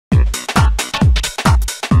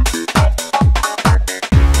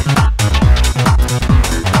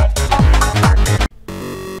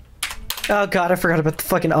Oh god, I forgot about the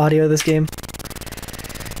fucking audio of this game.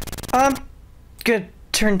 I'm gonna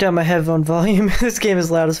turn down my headphone volume. This game is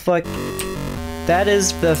loud as fuck. That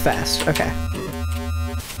is the fast. Okay.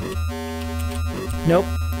 Nope.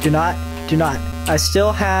 Do not. Do not. I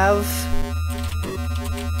still have...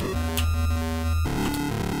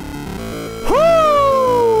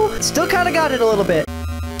 Woo! Still kinda got it a little bit.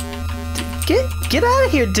 Get out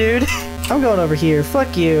of here, dude. I'm going over here.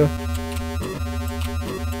 Fuck you.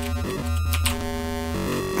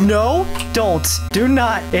 No, don't. Do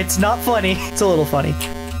not. It's not funny. It's a little funny.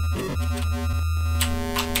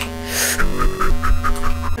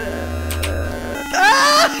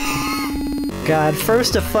 God,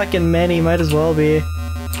 first of fucking many, might as well be.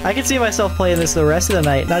 I can see myself playing this the rest of the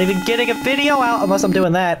night, not even getting a video out unless I'm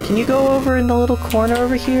doing that. Can you go over in the little corner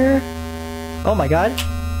over here? Oh my god.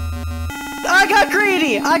 I got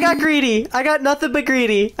greedy! I got greedy! I got nothing but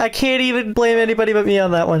greedy. I can't even blame anybody but me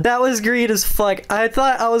on that one. That was greed as fuck. I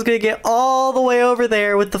thought I was gonna get all the way over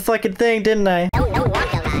there with the fucking thing, didn't I?